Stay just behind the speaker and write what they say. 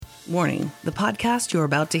Warning, the podcast you're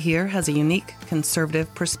about to hear has a unique,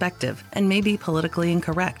 conservative perspective and may be politically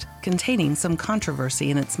incorrect, containing some controversy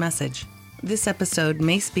in its message. This episode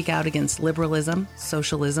may speak out against liberalism,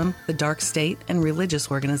 socialism, the dark state, and religious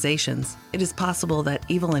organizations. It is possible that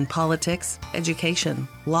evil in politics, education,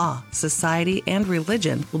 law, society, and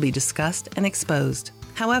religion will be discussed and exposed.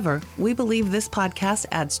 However, we believe this podcast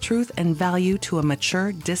adds truth and value to a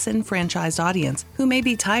mature, disenfranchised audience who may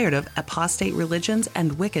be tired of apostate religions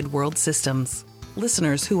and wicked world systems.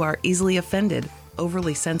 Listeners who are easily offended,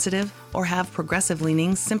 overly sensitive, or have progressive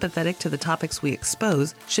leanings sympathetic to the topics we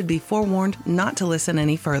expose should be forewarned not to listen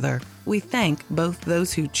any further. We thank both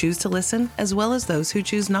those who choose to listen as well as those who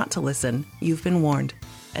choose not to listen. You've been warned.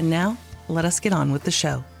 And now, let us get on with the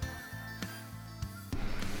show.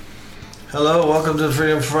 Hello, welcome to the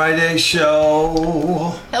Freedom Friday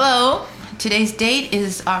show. Hello. Today's date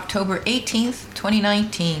is October 18th,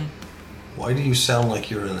 2019. Why do you sound like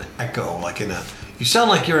you're in an echo? You sound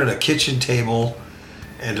like you're at a kitchen table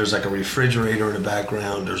and there's like a refrigerator in the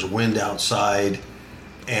background, there's wind outside,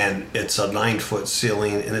 and it's a 9-foot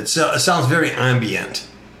ceiling, and it sounds very ambient.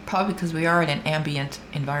 Probably because we are in an ambient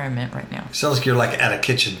environment right now. It sounds like you're like at a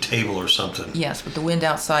kitchen table or something. Yes, with the wind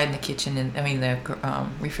outside in the kitchen, the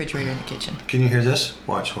refrigerator in the kitchen. Can you hear this?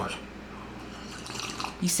 Watch.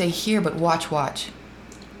 You say here, but watch.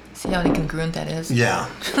 See how incongruent that is? Yeah.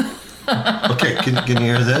 Okay, can you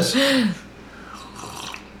hear this?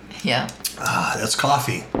 Yeah. That's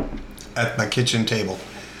coffee at my kitchen table.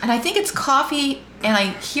 And I think it's coffee, and I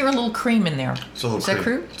hear a little cream in there. It's a little Is cream. that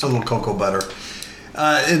true? It's a little cocoa butter.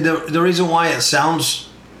 And the reason why it sounds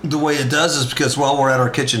the way it does is because, we're at our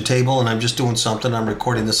kitchen table and I'm just doing something. I'm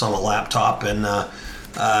recording this on a laptop, and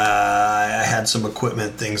I had some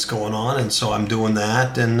equipment things going on, and so I'm doing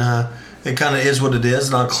that, and it kind of is what it is,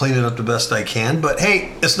 and I'll clean it up the best I can. But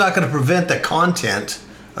hey, it's not going to prevent the content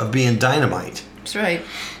of being dynamite. That's right.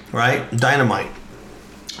 Right? Dynamite.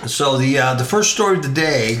 So the first story of the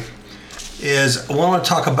day is I want to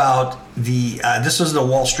talk about this is the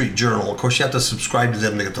Wall Street Journal. Of course, you have to subscribe to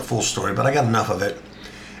them to get the full story, but I got enough of it.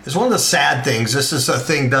 It's one of the sad things. This is a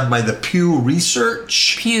thing done by the Pew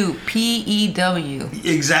Research. Pew, P-E-W.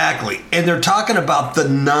 Exactly. And they're talking about the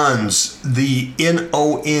nuns, the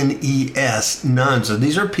N-O-N-E-S, nuns. And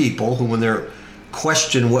these are people who, when they're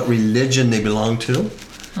questioned what religion they belong to,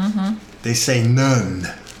 they say none.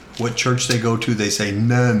 What church they go to, they say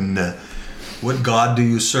none. What God do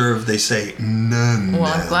you serve? They say none. Well,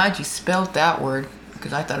 I'm glad you spelled that word,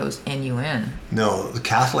 because I thought it was N-U-N. No, the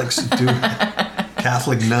Catholics do.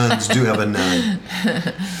 Catholic nuns do have a nun.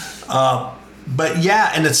 But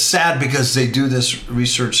yeah, and it's sad because they do this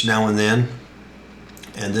research now and then.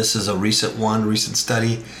 And this is a recent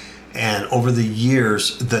study. And over the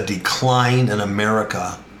years, the decline in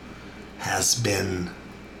America has been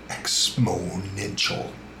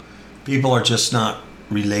exponential. People are just not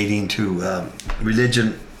relating to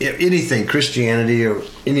religion, anything, Christianity or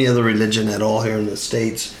any other religion at all here in the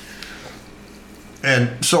States.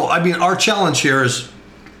 And so, our challenge here is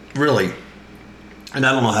really, and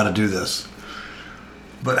I don't know how to do this,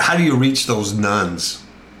 but how do you reach those nuns?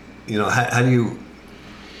 How do you...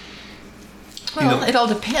 Well, it all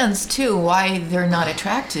depends, too, why they're not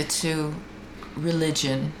attracted to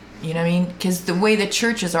religion. You know what I mean? Because the way the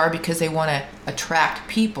churches are, because they want to attract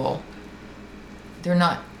people, they're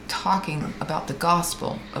not talking about the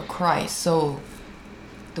gospel of Christ. So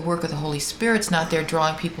the work of the Holy Spirit's not there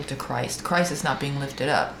drawing people to Christ. Christ is not being lifted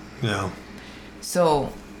up. Yeah.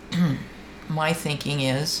 So my thinking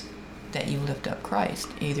is that you lift up Christ,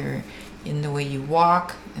 either in the way you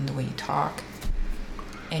walk, in the way you talk,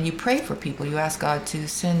 and you pray for people. You ask God to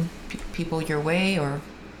send people your way, or,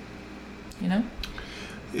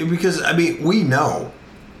 Because, we know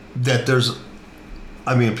that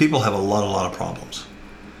people have a lot of problems.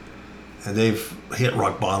 And they've hit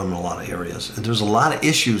rock bottom in a lot of areas. And there's a lot of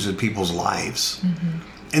issues in people's lives. Mm-hmm.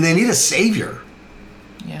 And they need a savior.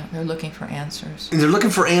 Yeah, they're looking for answers. And they're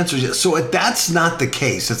looking for answers. So if that's not the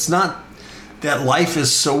case, it's not that life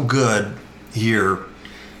is so good here,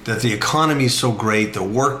 that the economy is so great, the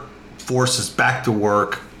workforce is back to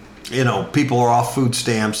work, people are off food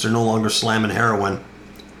stamps, they're no longer slamming heroin,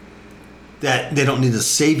 that they don't need a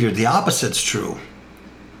savior. The opposite's true.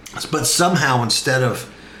 But somehow, instead of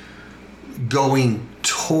going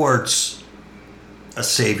towards a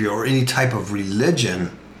savior or any type of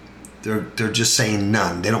religion, they're just saying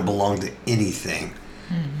none. They don't belong to anything.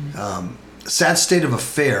 Mm-hmm. Sad state of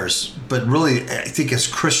affairs, but really, I think as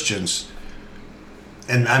Christians,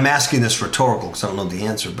 and I'm asking this rhetorical because I don't know the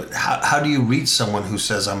answer, but how do you reach someone who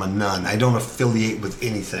says, I'm a nun, I don't affiliate with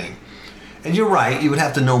anything? And you're right, you would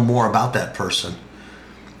have to know more about that person.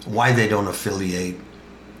 why they don't affiliate.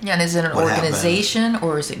 Yeah, and is it an What organization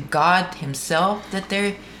or is it God Himself that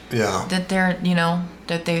they're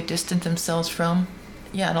that they distance themselves from?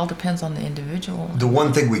 Yeah, it all depends on the individual. The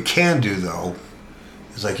one thing we can do, though,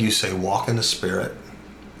 is like you say, walk in the Spirit.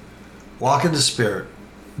 Walk in the Spirit,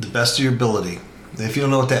 the best of your ability. And if you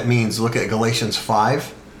don't know what that means, look at Galatians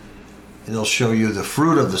 5, and it'll show you the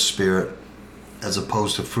fruit of the Spirit as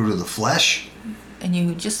opposed to fruit of the flesh. And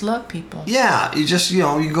you just love people. Yeah, you just,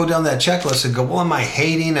 you go down that checklist and go, well, am I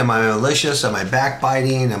hating? Am I malicious? Am I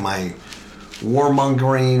backbiting? Am I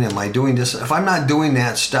warmongering? Am I doing this? If I'm not doing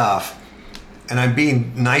that stuff, and I'm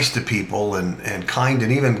being nice to people and kind,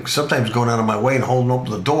 and even sometimes going out of my way and holding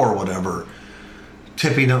open the door or whatever,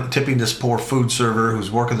 tipping this poor food server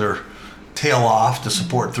who's working their tail off to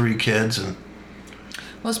support 3 kids. And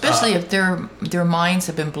well, especially if their minds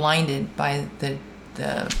have been blinded by the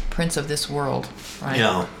prince of this world, right?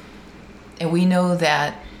 Yeah. And we know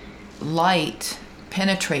that light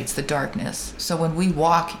penetrates the darkness. So when we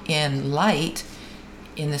walk in light,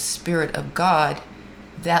 in the Spirit of God,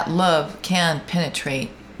 that love can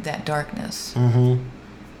penetrate that darkness. Mm-hmm.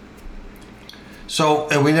 So,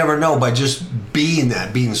 and we never know, by just being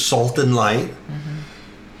salt and light,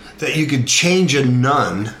 that you could change a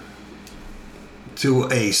none to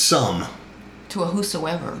a some. To a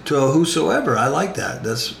whosoever. To a whosoever. I like that.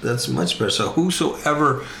 That's much better. So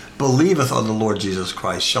whosoever believeth on the Lord Jesus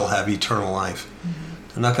Christ shall have eternal life.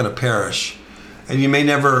 They're not going to perish. And you may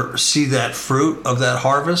never see that fruit of that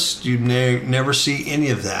harvest. You never see any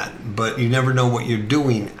of that. But you never know what you're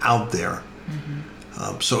doing out there.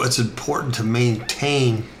 So it's important to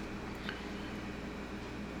maintain,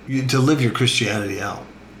 to live your Christianity out.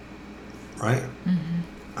 Right?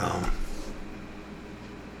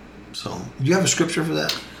 So, do you have a scripture for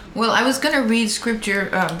that? Well, I was going to read scripture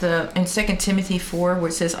in 2 Timothy 4, where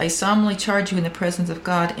it says, I solemnly charge you in the presence of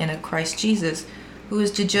God and of Christ Jesus, who is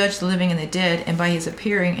to judge the living and the dead, and by his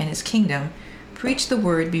appearing in his kingdom, preach the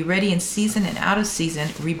word, be ready in season and out of season,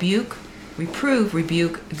 reprove,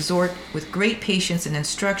 exhort with great patience and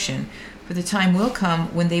instruction, for the time will come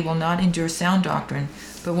when they will not endure sound doctrine,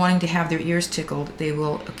 but wanting to have their ears tickled, they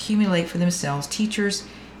will accumulate for themselves teachers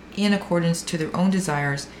in accordance to their own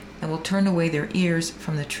desires, and will turn away their ears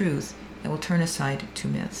from the truth, and will turn aside to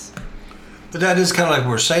myths. But that is kind of like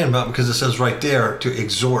what we're saying about, because it says right there to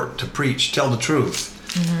exhort, to preach, tell the truth.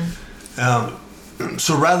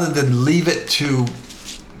 So rather than leave it to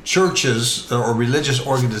churches or religious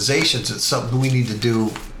organizations, it's something we need to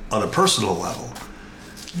do on a personal level,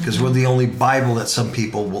 because we're the only Bible that some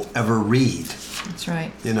people will ever read. That's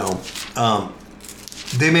right.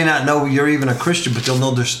 They may not know you're even a Christian, but they'll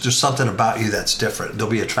know there's something about you that's different. They'll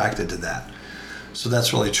be attracted to that. So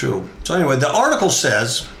that's really true. So anyway, the article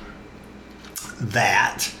says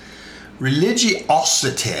that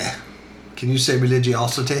religiosity, can you say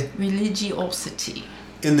religiosity? Religiosity.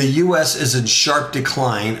 In the U.S. is in sharp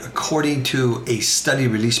decline, according to a study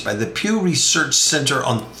released by the Pew Research Center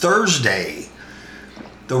on Thursday.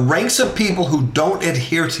 The ranks of people who don't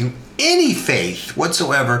adhere to any faith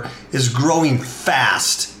whatsoever is growing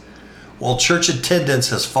fast, while church attendance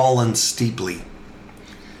has fallen steeply.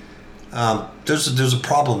 There's a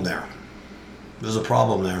problem there. There's a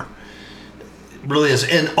problem there. It really is.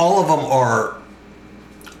 And all of them are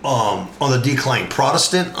on the decline.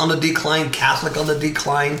 Protestant on the decline, Catholic on the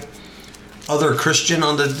decline, other Christian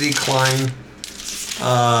on the decline,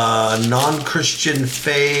 non-Christian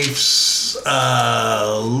faiths,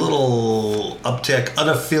 little uptick.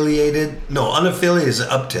 Unaffiliated is an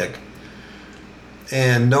uptick.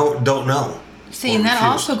 And don't know. See, and that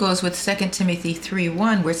also goes with 2 Timothy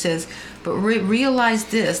 3:1, where it says, but realize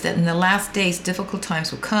this, that in the last days difficult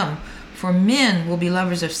times will come. For men will be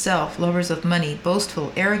lovers of self, lovers of money,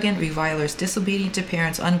 boastful, arrogant, revilers, disobedient to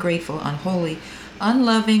parents, ungrateful, unholy,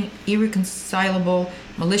 unloving, irreconcilable,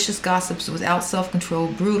 malicious gossips, without self-control,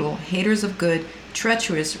 brutal, haters of good,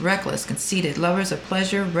 treacherous, reckless, conceited, lovers of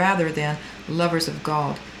pleasure rather than lovers of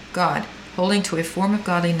God, holding to a form of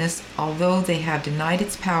godliness, although they have denied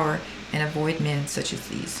its power, and avoid men such as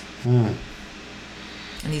these. And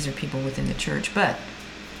these are people within the church, but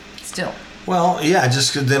still. Well, yeah,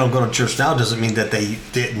 just because they don't go to church now doesn't mean that they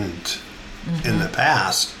didn't in the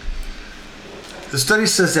past. The study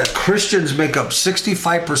says that Christians make up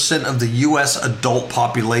 65% of the U.S. adult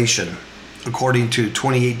population, according to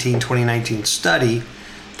 2018-2019 study.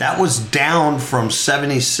 That was down from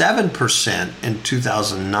 77% in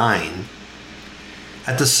 2009.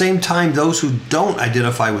 At the same time, those who don't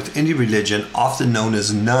identify with any religion, often known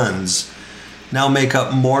as nuns, now make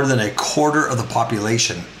up more than a quarter of the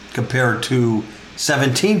population, compared to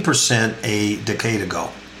 17% a decade ago.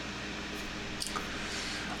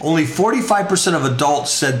 Only 45% of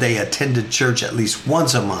adults said they attended church at least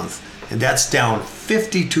once a month, and that's down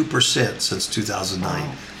 52% since 2009.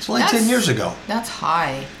 Wow. It's only 10 years ago. That's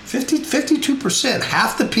high. 52%.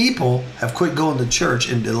 Half the people have quit going to church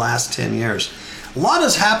in the last 10 years. A lot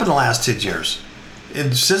has happened in the last 10 years.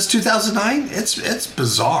 And since 2009, it's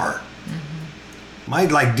bizarre. Mm-hmm. My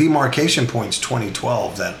demarcation point's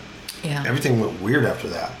 2012 that everything went weird after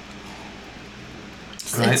that.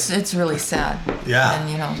 Right? It's really sad. Yeah.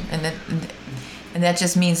 And and that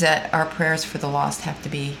just means that our prayers for the lost have to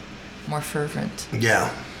be more fervent.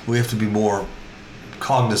 Yeah. We have to be more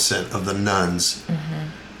cognizant of the nuns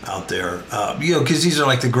out there. Because these are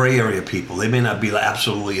like the gray area people. They may not be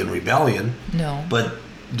absolutely in rebellion. No. But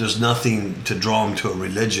there's nothing to draw them to a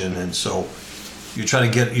religion, and so you're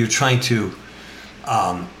trying to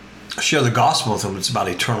share the gospel with them. It's about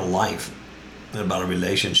eternal life and about a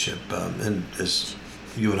relationship. And as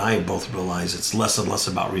you and I both realize, it's less and less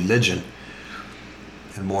about religion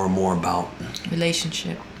and more about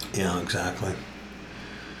relationship. Yeah, exactly.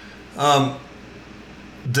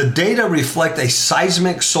 The data reflect a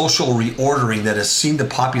seismic social reordering that has seen the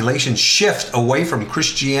population shift away from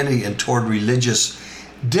Christianity and toward religious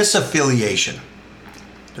disaffiliation.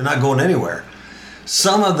 They're not going anywhere.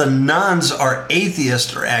 Some of the nuns are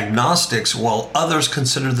atheists or agnostics, while others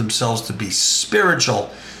consider themselves to be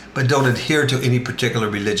spiritual but don't adhere to any particular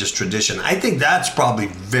religious tradition. I think that's probably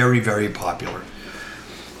very, very popular.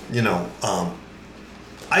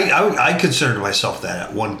 I considered myself that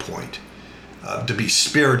at one point, to be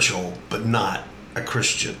spiritual but not a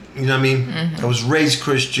Christian. You know what I mean? Mm-hmm. I was raised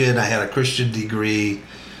Christian. I had a Christian degree,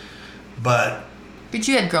 but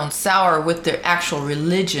you had grown sour with the actual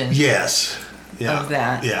religion. Yes. Yeah. Of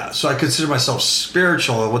that. Yeah. So I consider myself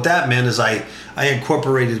spiritual. And what that meant is I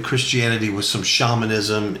incorporated Christianity with some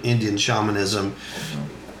shamanism, Indian shamanism,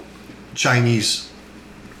 Chinese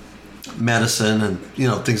medicine, and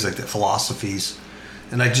things like that, philosophies.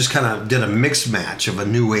 And I just kind of did a mixed match of a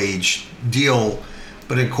new age deal,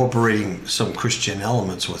 but incorporating some Christian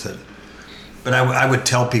elements with it. But I would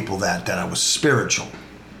tell people that I was spiritual.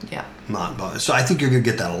 Yeah. So I think you're going to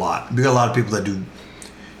get that a lot. We got a lot of people that do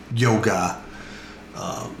yoga.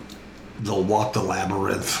 They'll walk the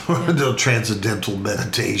labyrinth. They'll transcendental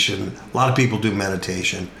meditation. A lot of people do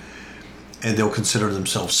meditation. And they'll consider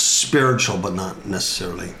themselves spiritual, but not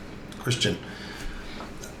necessarily Christian.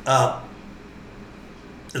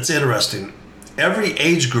 It's interesting. Every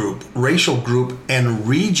age group, racial group, and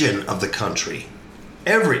region of the country,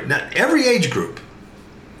 every age group,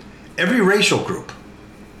 every racial group,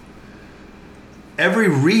 every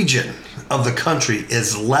region of the country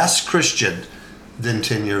is less Christian than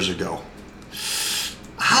 10 years ago.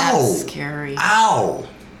 Ow! That's scary. Ow!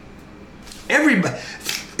 Everybody.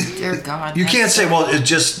 Dear God. You can't say, well, it's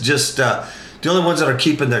just the only ones that are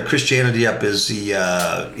keeping their Christianity up is the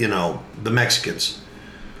Mexicans.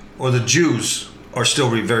 Or the Jews are still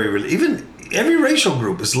very even every racial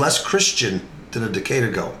group is less Christian than a decade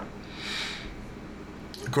ago.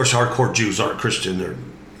 Of course, hardcore Jews aren't Christian;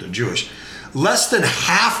 they're Jewish. Less than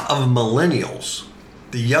half of millennials,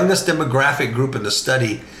 the youngest demographic group in the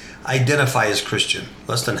study, identify as Christian.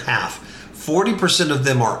 Less than half. 40% of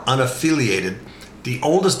them are unaffiliated. The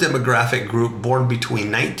oldest demographic group, born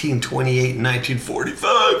between 1928 and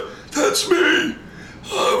 1945. That's me.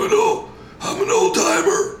 I'm an old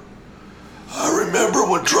timer. I remember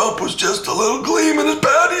when Trump was just a little gleam in his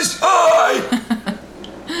panties. Hi!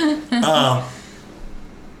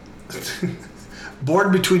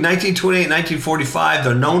 Born between 1928 and 1945,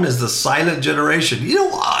 they're known as the silent generation. You know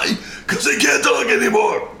why? Because they can't talk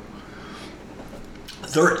anymore.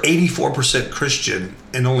 They're 84% Christian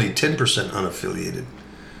and only 10% unaffiliated.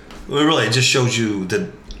 Well, really, it just shows you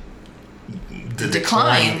the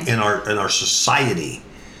decline in our society.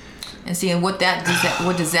 And see, and what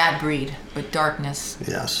does that breed? But darkness.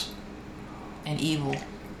 Yes. And evil.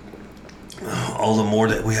 All the more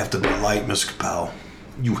that we have to be light, Miss Kapow.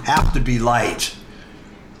 You have to be light.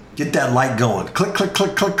 Get that light going. Click, click,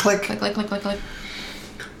 click, click, click. Click, click, click, click, click.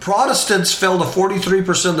 Protestants fell to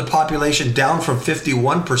 43% of the population, down from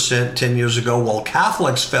 51% 10 years ago, while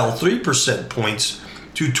Catholics fell 3% points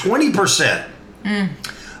to 20%.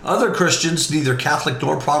 Other Christians, neither Catholic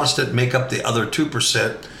nor Protestant, make up the other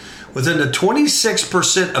 2%. Within the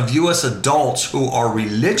 26% of U.S. adults who are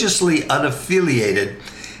religiously unaffiliated,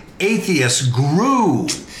 atheism grew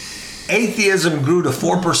to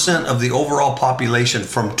 4% of the overall population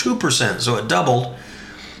from 2%, so it doubled.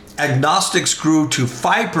 Agnostics grew to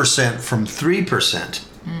 5% from 3%.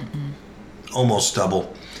 Almost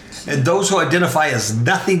double. And those who identify as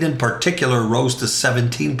nothing in particular rose to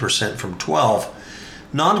 17% from 12%.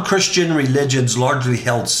 Non-Christian religions largely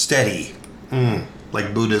held steady,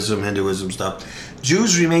 like Buddhism, Hinduism stuff.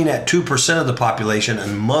 Jews remain at 2% of the population,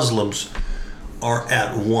 and Muslims are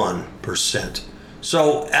at 1%.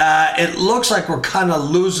 So it looks like we're kind of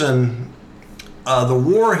losing the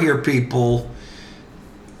war here, people.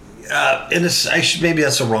 And maybe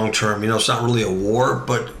that's a wrong term. It's not really a war,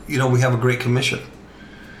 but we have a great commission.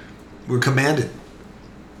 We're commanded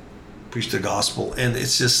preach the gospel, and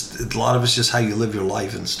it's just a lot of it's just how you live your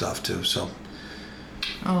life and stuff too. So,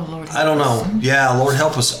 oh Lord, I don't know. Yeah, Lord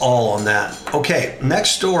help us all on that. Okay,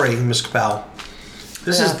 next story, Ms. Kapow.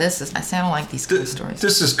 I sound like these cool stories.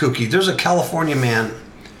 This is kooky. There's a California man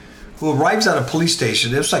who arrives at a police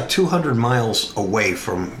station. It was like 200 miles away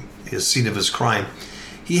from his scene of his crime.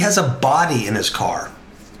 He has a body in his car,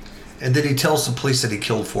 and then he tells the police that he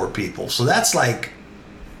killed 4 people. So that's like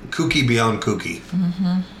kooky beyond kooky.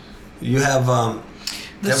 Mm-hmm. You have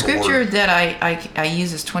the scripture that I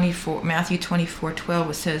use is Matthew 24:12.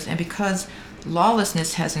 It says, "And because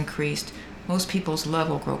lawlessness has increased, most people's love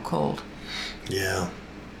will grow cold." Yeah,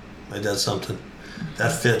 that's something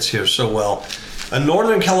that fits here so well. A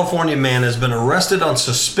Northern California man has been arrested on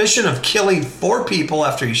suspicion of killing 4 people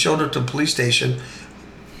after he showed up to a police station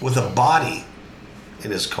with a body in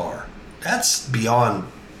his car. That's beyond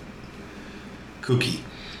kooky.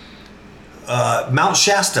 Mount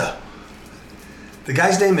Shasta. The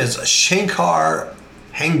guy's name is Shankar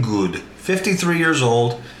Hanggood, 53 years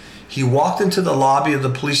old. He walked into the lobby of the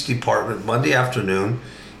police department Monday afternoon.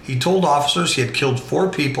 He told officers he had killed 4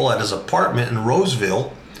 people at his apartment in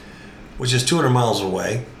Roseville, which is 200 miles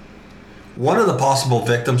away. One of the possible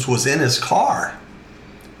victims was in his car.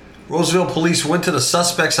 Roseville police went to the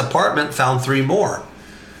suspect's apartment, found 3 more.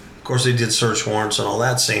 Of course, they did search warrants and all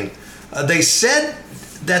that scene. They said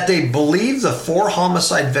that they believe the 4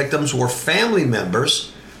 homicide victims were family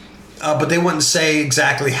members, but they wouldn't say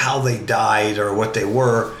exactly how they died or what they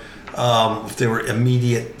were, if they were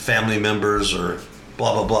immediate family members or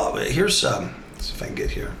blah, blah, blah. But here's, let's see if I can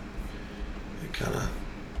get here. It kind of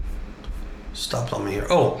stopped on me here.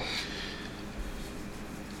 Oh,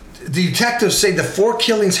 the detectives say the 4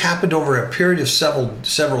 killings happened over a period of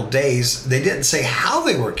several days. They didn't say how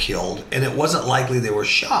they were killed, and it wasn't likely they were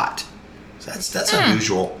shot. That's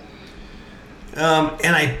unusual.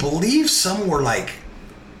 And I believe some were like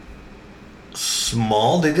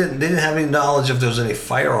small. They didn't have any knowledge if there was any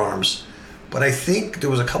firearms, but I think there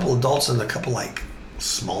was a couple adults and a couple like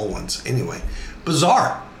small ones. Anyway,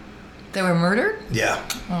 bizarre. They were murdered? Yeah.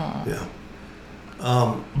 Oh. Yeah.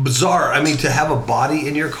 Bizarre. I mean, to have a body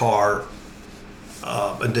in your car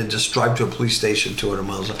and then just drive to a police station 200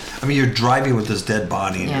 miles. I mean, you're driving with this dead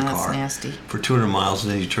body in your car. Yeah, that's nasty. For 200 miles,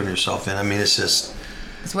 and then you turn yourself in. I mean, it's just...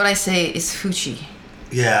 It's what I say is fuchi.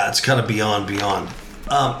 Yeah, it's kind of beyond.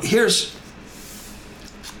 Here's...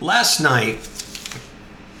 Last night,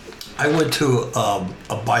 I went to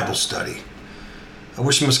a Bible study. I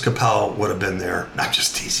wish Ms. Kapow would have been there. I'm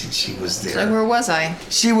just teasing. She was there. So where was I?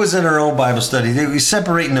 She was in her own Bible study. They were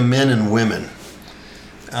separating the men and women.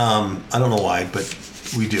 I don't know why, but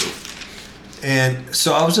we do. And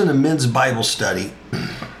so I was in a men's Bible study,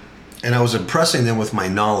 and I was impressing them with my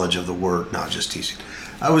knowledge of the Word. No, just teasing.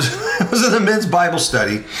 I was in a men's Bible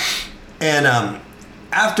study, and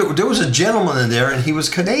after there was a gentleman in there, and he was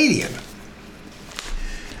Canadian.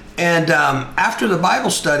 And after the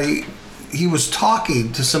Bible study, he was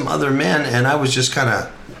talking to some other men, and I was just kind of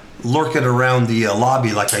lurking around the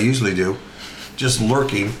lobby like I usually do, just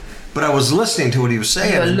lurking. But I was listening to what he was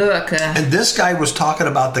saying. And this guy was talking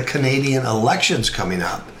about the Canadian elections coming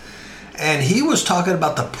up. And he was talking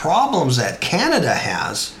about the problems that Canada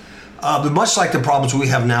has, much like the problems we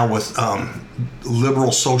have now with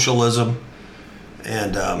liberal socialism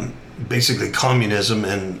and basically communism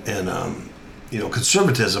and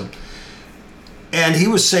conservatism. And he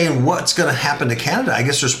was saying what's going to happen to Canada. I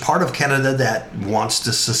guess there's part of Canada that wants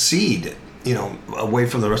to secede, away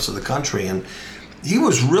from the rest of the country. And he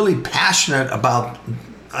was really passionate about,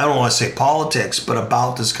 I don't want to say politics, but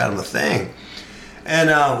about this kind of a thing.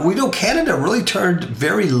 And we know Canada really turned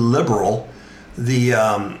very liberal. The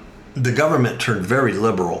government turned very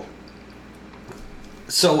liberal.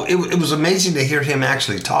 So it was amazing to hear him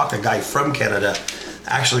actually talk, a guy from Canada,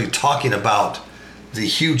 actually talking about the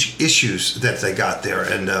huge issues that they got there.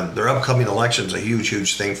 And their upcoming election's a huge,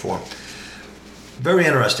 huge thing for them. Very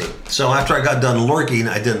interesting. So after I got done lurking,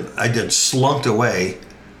 I did slunked away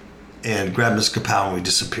and grabbed Ms. Kapow and we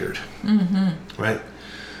disappeared. Mm-hmm. Right?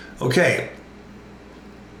 Okay.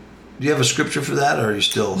 Do you have a scripture for that, or are you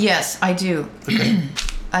still... Yes, I do. Okay.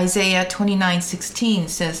 Isaiah 29:16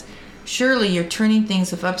 says, Surely your turning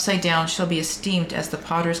things of upside down shall be esteemed as the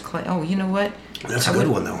potter's clay. Oh, you know what? That's a good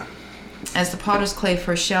one, though. As the potter's clay,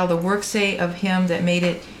 for shall the work say of him that made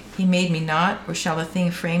it, he made me not? Or shall the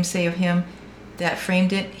thing framed say of him that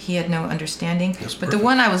framed it, he had no understanding? That's but the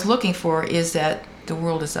one I was looking for is that the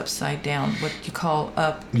world is upside down, what you call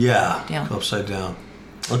up. Yeah, down. Upside down.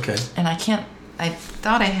 Okay. And I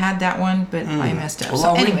thought I had that one, but I messed up. Well, So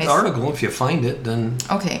I'll read anyways, the article if you find it, then...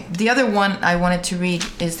 okay. The other one I wanted to read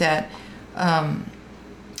is that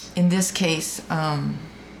in this case,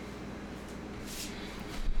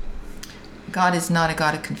 God is not a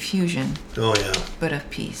God of confusion, Oh, yeah. but of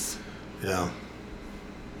peace. Yeah.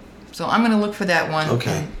 So I'm going to look for that one.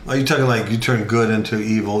 Okay. Are you talking like you turn good into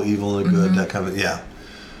evil, evil into good, that kind of... Yeah.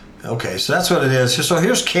 Okay, so that's what it is. So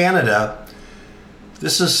here's Canada.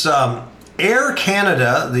 This is Air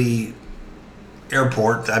Canada, the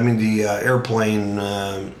airport, the airplane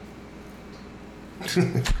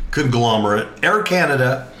conglomerate. Air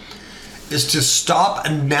Canada is to stop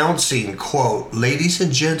announcing, quote, ladies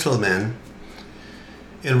and gentlemen,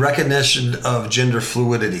 in recognition of gender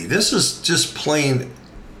fluidity. This is just plain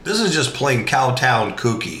cowtown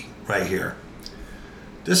kooky right here.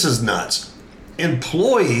 This is nuts.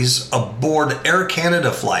 Employees aboard Air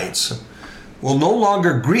Canada flights will no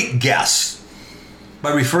longer greet guests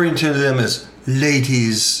by referring to them as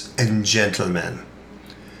ladies and gentlemen.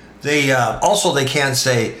 They can't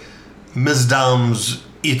say mesdames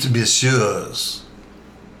et messieurs,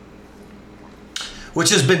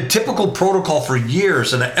 which has been typical protocol for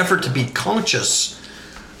years in an effort to be conscious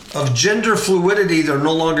of gender fluidity. They're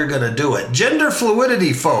no longer going to do it. Gender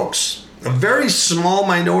fluidity, folks, a very small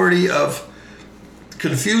minority of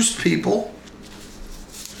confused people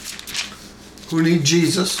who need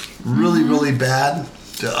Jesus really, really bad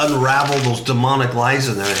to unravel those demonic lies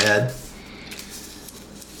in their head,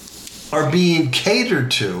 are being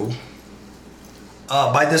catered to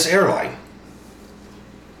by this airline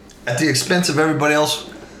at the expense of everybody else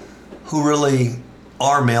who really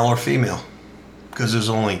are male or female, because there's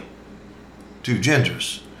only two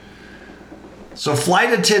genders. So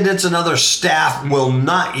flight attendants and other staff will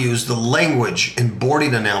not use the language in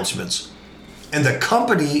boarding announcements, and the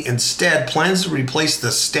company instead plans to replace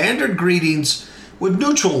the standard greetings with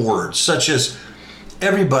neutral words such as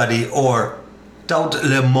everybody or tout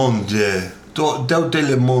le monde,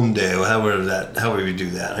 or however you do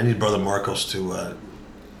that. I need Brother Marcos to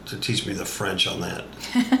teach me the French on that.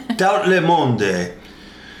 Tout le monde.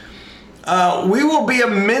 We will be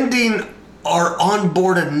amending our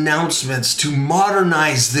onboard announcements to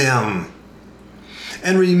modernize them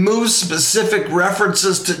and remove specific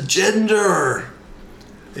references to gender,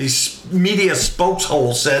 a media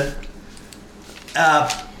spokeshole said.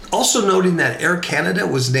 Also noting that Air Canada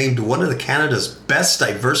was named one of Canada's best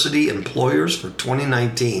diversity employers for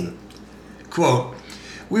 2019. Quote,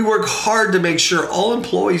 we work hard to make sure all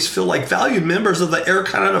employees feel like valued members of the Air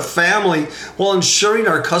Canada family while ensuring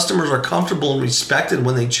our customers are comfortable and respected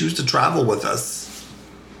when they choose to travel with us.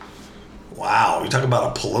 Wow, you talk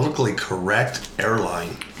about a politically correct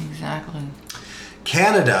airline. Exactly.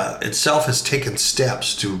 Canada itself has taken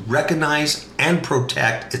steps to recognize and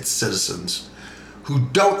protect its citizens who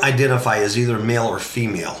don't identify as either male or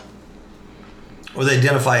female, or they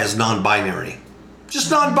identify as non-binary.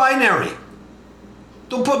 Just non-binary.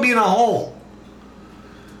 Don't put me in a hole.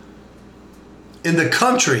 In the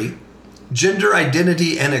country, gender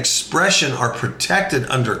identity and expression are protected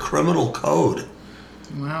under criminal code.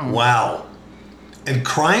 Wow. And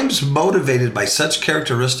crimes motivated by such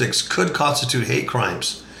characteristics could constitute hate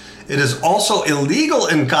crimes. It is also illegal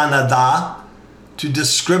in Canada to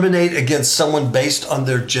discriminate against someone based on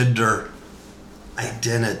their gender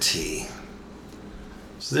identity.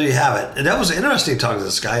 So there you have it. And that was interesting talking to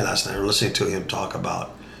this guy last night, or listening to him talk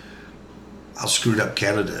about how screwed up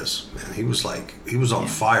Canada is. Man, he was on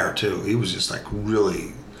fire too. He was just like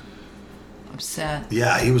really upset.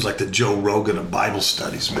 Yeah, he was like the Joe Rogan of Bible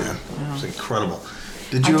studies, man. It was incredible.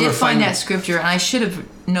 I did find that scripture, and I should have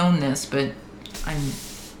known this, but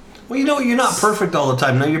well, you're not perfect all the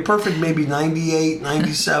time. No, you're perfect maybe 98,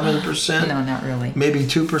 97%. No, not really. Maybe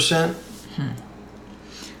 2%.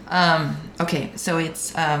 Okay, so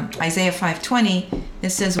it's Isaiah 5:20. It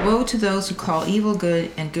says, woe to those who call evil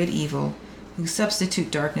good and good evil, who substitute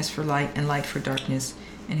darkness for light and light for darkness,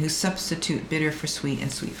 and who substitute bitter for sweet and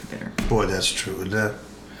sweet for bitter. Boy, that's true, isn't that?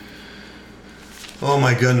 Oh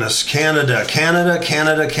my goodness, Canada,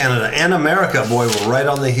 and America, boy, we're right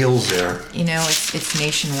on the heels there. It's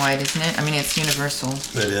nationwide, isn't it? I mean, it's universal.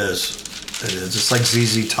 It is. It's like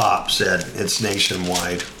ZZ Top said, it's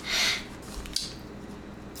nationwide.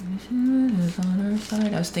 On our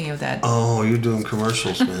side. I was thinking of that. Oh, you're doing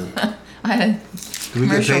commercials, man. I had a Do we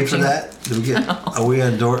get paid for jingle. that? Do we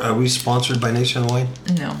get? Are we sponsored by Nationwide?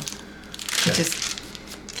 No. Okay.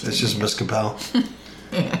 It's just Miss Capel.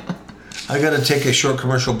 I got to take a short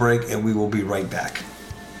commercial break, and we will be right back.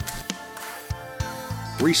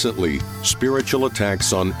 Recently, spiritual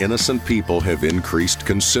attacks on innocent people have increased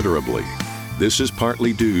considerably. This is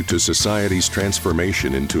partly due to society's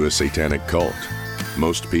transformation into a satanic cult.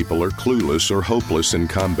 Most people are clueless or hopeless in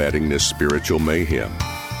combating this spiritual mayhem.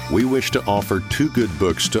 We wish to offer 2 good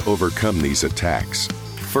books to overcome these attacks.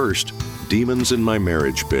 First, Demons in My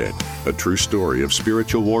Marriage Bed, a true story of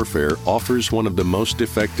spiritual warfare, offers one of the most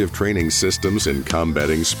effective training systems in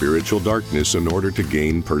combating spiritual darkness in order to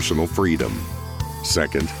gain personal freedom.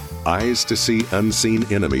 Second, Eyes to See Unseen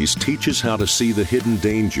Enemies teaches how to see the hidden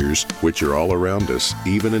dangers which are all around us,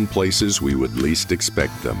 even in places we would least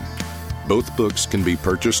expect them. Both books can be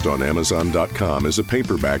purchased on Amazon.com as a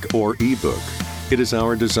paperback or ebook. It is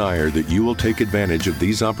our desire that you will take advantage of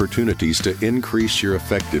these opportunities to increase your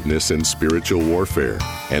effectiveness in spiritual warfare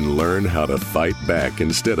and learn how to fight back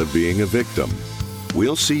instead of being a victim.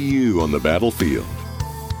 We'll see you on the battlefield.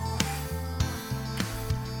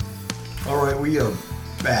 All right, we are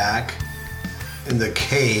back in the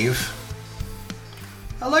cave.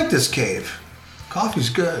 I like this cave. Coffee's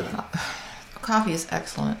good. Coffee is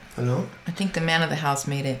excellent. I know. I think the man of the house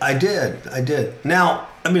made it. I did. Now,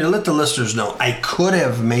 I mean, to let the listeners know, I could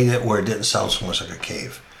have made it where it didn't sound so much like a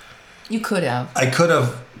cave. You could have. I could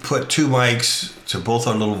have put 2 mics to both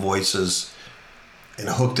our little voices and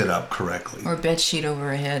hooked it up correctly. Or a bed sheet over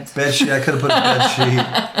our heads. Bed sheet. I could have put a bed sheet.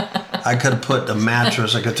 I could have put a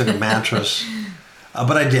mattress. I could have took a mattress.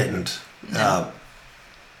 But I didn't. No.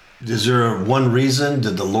 Is there one reason?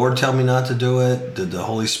 Did the Lord tell me not to do it? Did the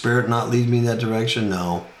Holy Spirit not lead me in that direction?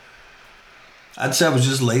 No. I'd say I was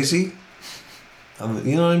just lazy.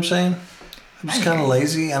 You know what I'm saying? I'm just kind of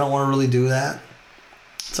lazy. I don't want to really do that.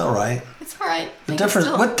 It's all right. It's all right.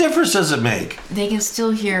 What difference does it make? They can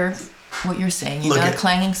still hear what you're saying. You're not a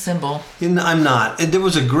clanging cymbal. I'm not. There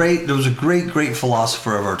was a great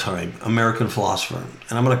philosopher of our time, American philosopher,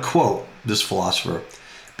 and I'm going to quote this philosopher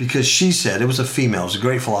because she said, it was a female, it was a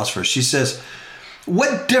great philosopher. She says,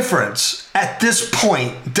 "What difference at this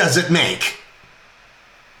point does it make?"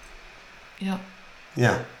 Yep.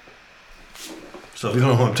 Yeah. So if you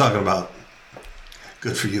don't know what I'm talking about,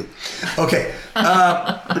 good for you. Okay.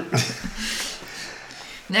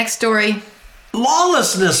 Next story.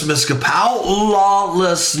 Lawlessness, Miss Kapow.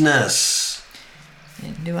 Lawlessness.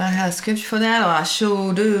 Do I have a scripture for that? Oh, I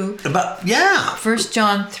sure do. 1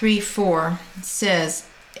 John 3:4 says,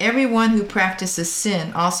 "Everyone who practices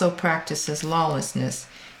sin also practices lawlessness,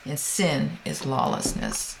 and sin is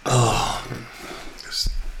lawlessness." Oh.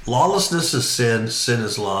 Lawlessness is sin. Sin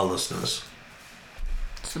is lawlessness.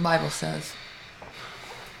 That's what the Bible says.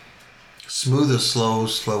 Smooth is slow.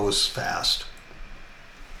 Slow is fast.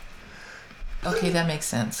 Okay, that makes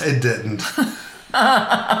sense. It didn't.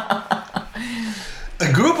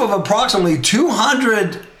 A group of approximately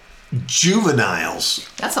 200 juveniles.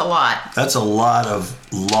 That's a lot. That's a lot of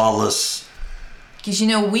lawless. Because,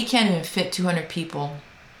 we can't even fit 200 people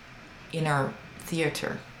in our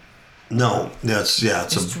theater. No, it's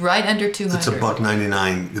right under 200. It's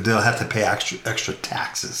 $1.99. They'll have to pay extra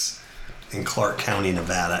taxes in Clark County,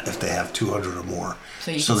 Nevada, if they have 200 or more.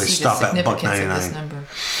 So they see stop at $1.99.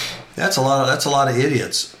 That's a lot of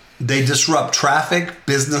idiots. They disrupt traffic,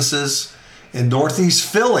 businesses in Northeast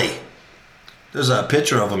Philly. There's a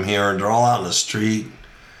picture of them here, and they're all out in the street.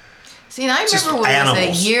 See, and I remember when it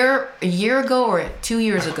was a year ago or 2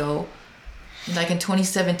 years ago, like in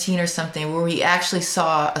 2017 or something, where we actually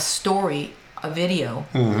saw a video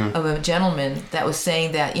of a gentleman that was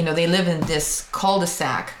saying that, they live in this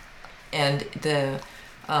cul-de-sac, and the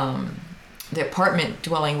apartment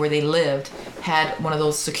dwelling where they lived had one of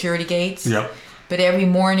those security gates. Yep. But every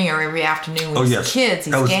morning or every afternoon, these kids,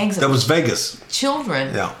 gangs that was Vegas.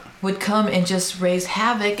 Children would come and just raise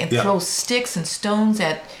havoc and throw sticks and stones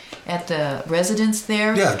at the residents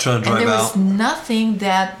there. Yeah, trying to drive out. And there was nothing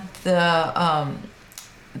that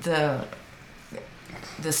the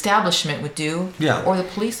establishment would do, or the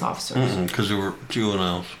police officers. Because they were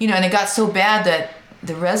juveniles. And it got so bad that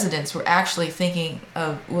the residents were actually thinking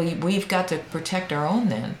of, well, we've got to protect our own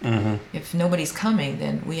then. Mm-hmm. If nobody's coming,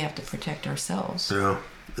 then we have to protect ourselves. Yeah,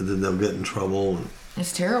 and then they'll get in trouble.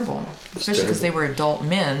 It's terrible, especially because they were adult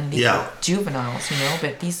men. These were juveniles,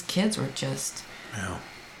 but these kids were just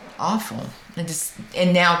awful.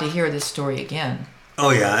 And now to hear this story again. Oh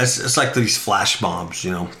yeah, it's like these flash mobs,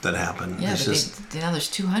 that happen. Yeah, it's but now there's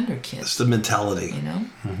 200 kids. It's the mentality.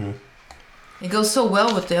 Mm-hmm. It goes so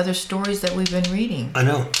well with the other stories that we've been reading. I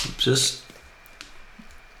know.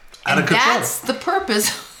 out of control. That's the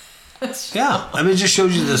purpose. Yeah, I mean, it just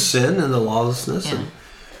shows you the sin and the lawlessness and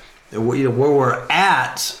where we're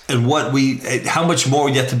at and how much more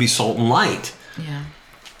you have to be salt and light. Yeah.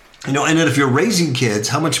 And then if you're raising kids,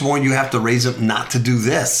 how much more you have to raise them not to do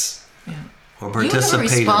this or participate You have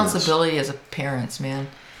a responsibility in as a parent, man.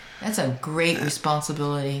 That's a great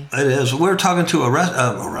responsibility. It is. We were talking to a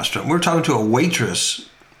restaurant. We were talking to a waitress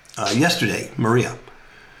yesterday, Maria.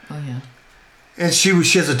 Oh yeah. And she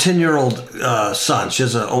has a 10-year-old son. She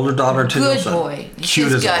has an older daughter, 10-year-old son. Good boy.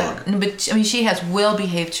 Cute as a bug. But I mean, she has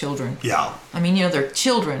well-behaved children. Yeah. I mean, they're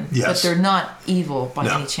children, but they're not evil by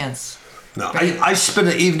any chance. No. I spent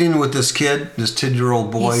an evening with this kid, this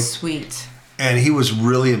 10-year-old boy. He's sweet. And he was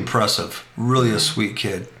really impressive. Really a sweet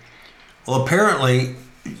kid. Well, apparently,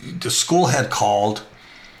 the school had called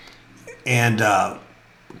and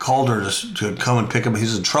called her to come and pick him. He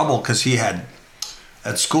was in trouble because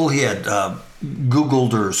at school he had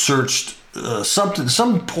Googled or searched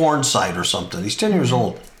some porn site or something. He's 10 years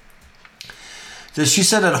old. She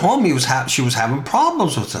said at home she was having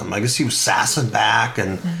problems with him. I guess he was sassing back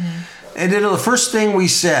and the first thing we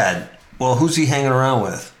said, well, who's he hanging around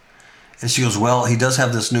with? And she goes, well, he does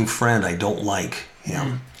have this new friend. I don't like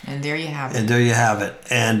him. And there you have it.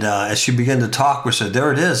 And as she began to talk, we said,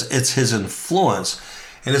 there it is. It's his influence.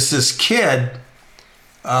 And it's this kid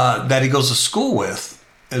that he goes to school with.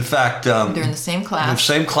 In fact, they're in the same class. In the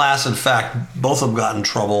same class. In fact, both of them got in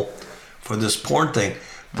trouble for this porn thing.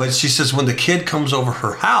 But she says when the kid comes over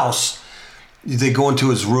her house, they go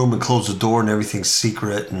into his room and close the door and everything's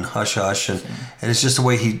secret and hush hush. And it's just the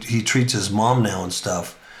way he treats his mom now and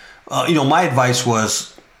stuff. My advice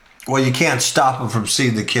was, well, you can't stop him from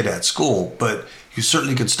seeing the kid at school, but you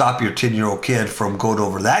certainly could stop your 10-year-old kid from going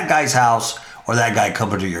over that guy's house or that guy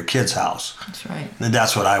coming to your kid's house. That's right. And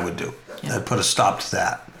that's what I would do. Yeah. I'd put a stop to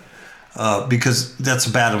that because that's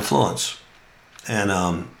a bad influence.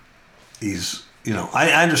 And he's,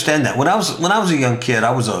 I understand that. When I was a young kid,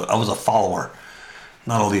 I was a follower,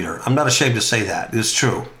 not a leader. I'm not ashamed to say that. It's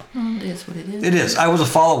true. It is what it is. It is. I was a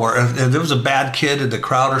follower. If there was a bad kid in the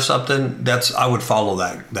crowd or something, I would follow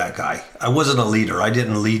that guy. I wasn't a leader. I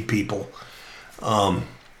didn't lead people. But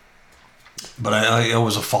I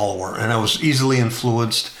was a follower, and I was easily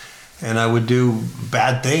influenced, and I would do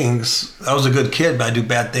bad things. I was a good kid, but I do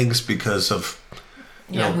bad things because of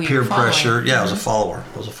peer pressure. Yeah, I was a follower.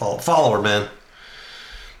 Follower, man.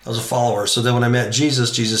 I was a follower. So then when I met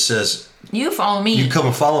Jesus, Jesus says, you follow me. You come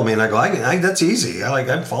and follow me. And I go, that's easy. I'm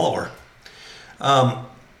a follower.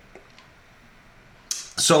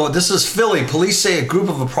 So this is Philly. Police say a group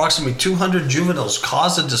of approximately 200 juveniles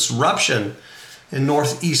caused a disruption in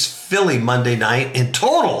northeast Philly Monday night. In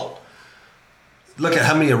total, look at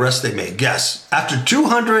how many arrests they made. Guess. After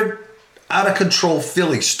 200 out-of-control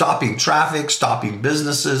Philly stopping traffic, stopping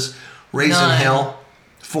businesses, raising hell,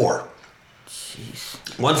 4. Jeez.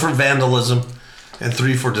 1 for vandalism and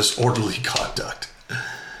 3 for disorderly conduct.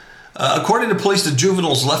 According to police, the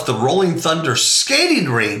juveniles left the Rolling Thunder skating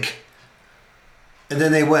rink and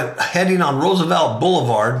then they went heading on Roosevelt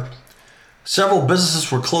Boulevard. Several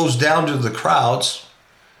businesses were closed down due to the crowds.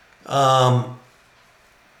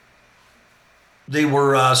 They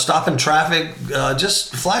were stopping traffic,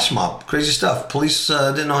 just flash mob, crazy stuff. Police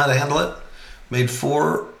didn't know how to handle it. Made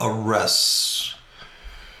 4 arrests.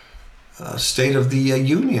 State of the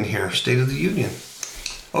Union here. State of the Union.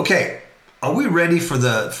 Okay, are we ready for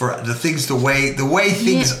the things the way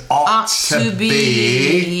things ought to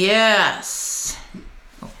be? Yes.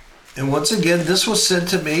 And once again, this was sent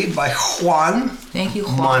to me by Juan. Thank you,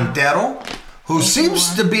 Juan Montero, who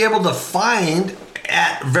seems to be able to find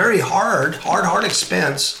at very hard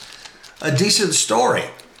expense a decent story.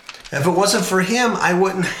 If it wasn't for him, I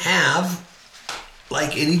wouldn't have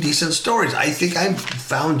any decent stories. I think I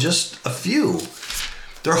found just a few.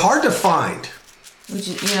 They're hard to find. Which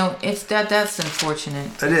it's that's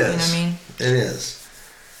unfortunate. It is. You know what I mean? It is.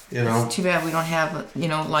 It's too bad we don't have we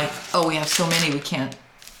have so many we can't.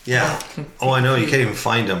 Yeah. I know you can't even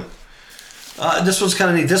find them. This one's kind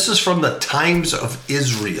of neat. This is from the Times of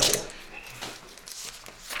Israel.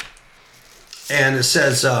 And it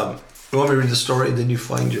says, you want me to read the story and then you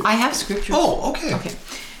find your... I have scriptures. Oh, okay. Okay.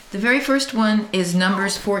 The very first one is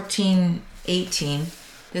Numbers 14:18.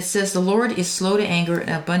 That says, the Lord is slow to anger and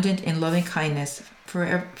abundant in loving kindness,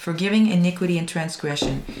 forgiving iniquity and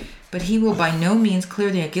transgression. But he will by no means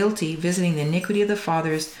clear the guilty, visiting the iniquity of the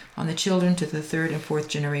fathers on the children to the 3rd and 4th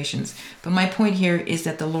generations. But my point here is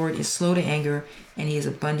that the Lord is slow to anger and he is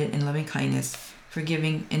abundant in loving kindness,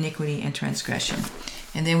 forgiving iniquity and transgression.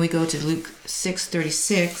 And then we go to Luke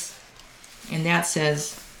 6:36, and that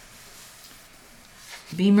says,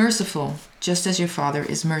 Be merciful, just as your Father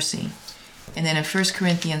is mercy. And then in 1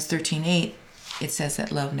 Corinthians 13:8, it says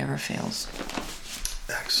that love never fails.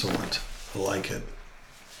 Excellent. I like it.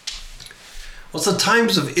 Well, it's the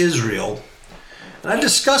times of Israel. And I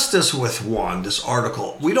discussed this with this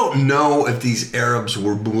article. We don't know if these Arabs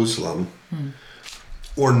were Muslim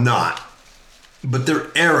or not, but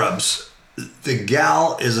they're Arabs. The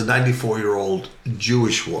gal is a 94-year-old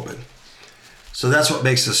Jewish woman. So that's what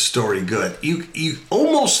makes this story good. You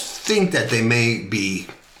almost think that they may be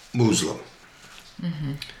Muslim.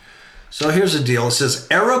 Mm-hmm. So here's the deal. It says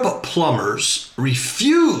Arab plumbers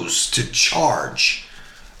refuse to charge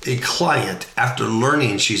a client after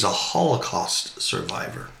learning she's a Holocaust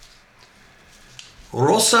survivor.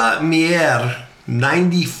 Rosa Mier,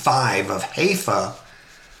 95, of Haifa,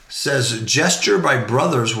 says gesture by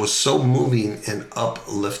brothers was so moving and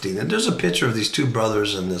uplifting. And there's a picture of these two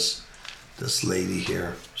brothers and this lady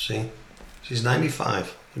here. See? She's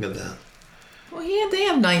 95. Look at that. Well, yeah, they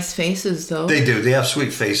have nice faces, though. They do. They have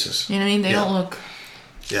sweet faces. You know what I mean? They don't look...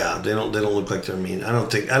 Yeah, they don't look like they're mean. I don't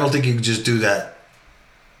think you can just do that,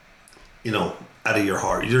 out of your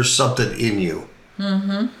heart. There's something in you.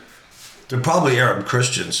 Mm-hmm. They're probably Arab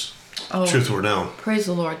Christians. Oh, truth were known. Praise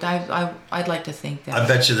the Lord. I'd like to think that. I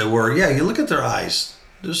bet you they were. Yeah, you look at their eyes.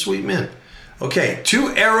 They're sweet men. Okay,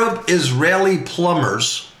 2 Arab Israeli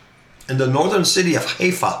plumbers in the northern city of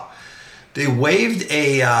Haifa. They waived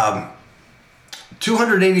a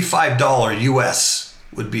 $285 US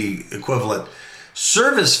would be equivalent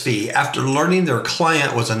service fee after learning their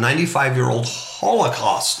client was a 95-year-old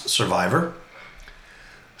Holocaust survivor.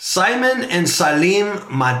 Simon and Salim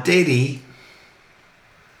Madedi,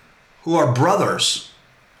 who are brothers,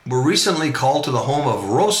 were recently called to the home of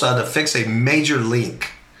Rosa to fix a major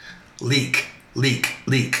leak. They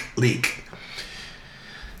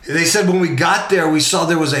said when we got there, we saw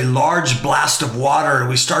there was a large blast of water and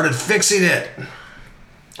we started fixing it.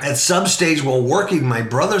 At some stage while working, my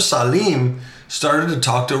brother Salim started to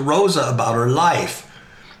talk to Rosa about her life.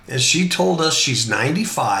 And she told us she's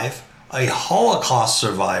 95, a Holocaust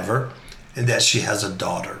survivor, and that she has a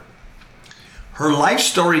daughter. Her life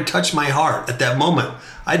story touched my heart. At that moment,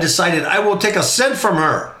 I decided I won't take a cent from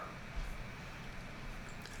her.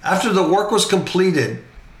 After the work was completed,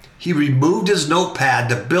 he removed his notepad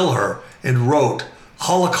to bill her and wrote,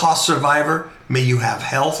 Holocaust survivor, may you have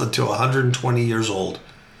health until 120 years old.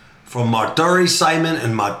 From Marturi Simon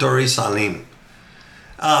and Marturi Salim.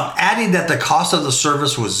 Adding that the cost of the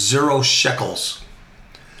service was 0 shekels.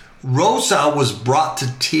 Rosa was brought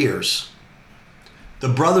to tears. The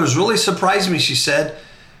brothers really surprised me, she said.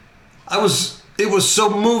 It was so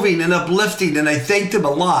moving and uplifting, and I thanked them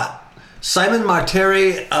a lot. Simon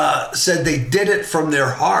Marturi said they did it from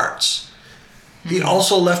their hearts. He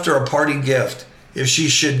also left her a parting gift. If she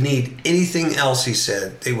should need anything else, he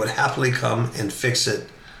said, they would happily come and fix it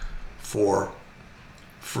for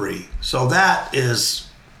free. So that's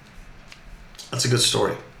a good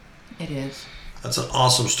story. It is. That's an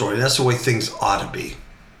awesome story. That's the way things ought to be,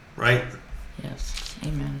 right? Yes.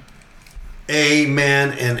 Amen.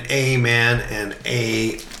 Amen and amen and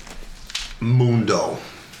a mundo.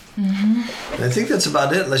 Mm-hmm. And I think that's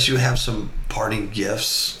about it, unless you have some parting gifts,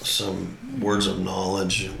 some words of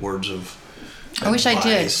knowledge, words of advice. I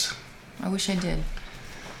wish I did.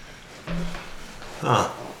 Huh.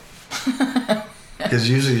 Because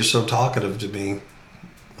usually you're so talkative to me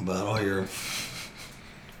about all your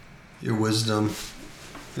wisdom.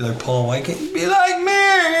 You're like, Paul, why can't you be like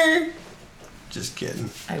me? Just kidding.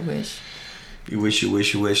 I wish. You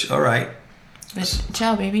wish. All right. But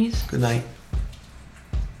ciao, babies. Good night.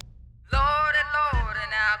 Lord,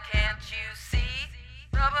 now can't you see?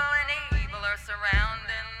 Trouble and evil are surrounding.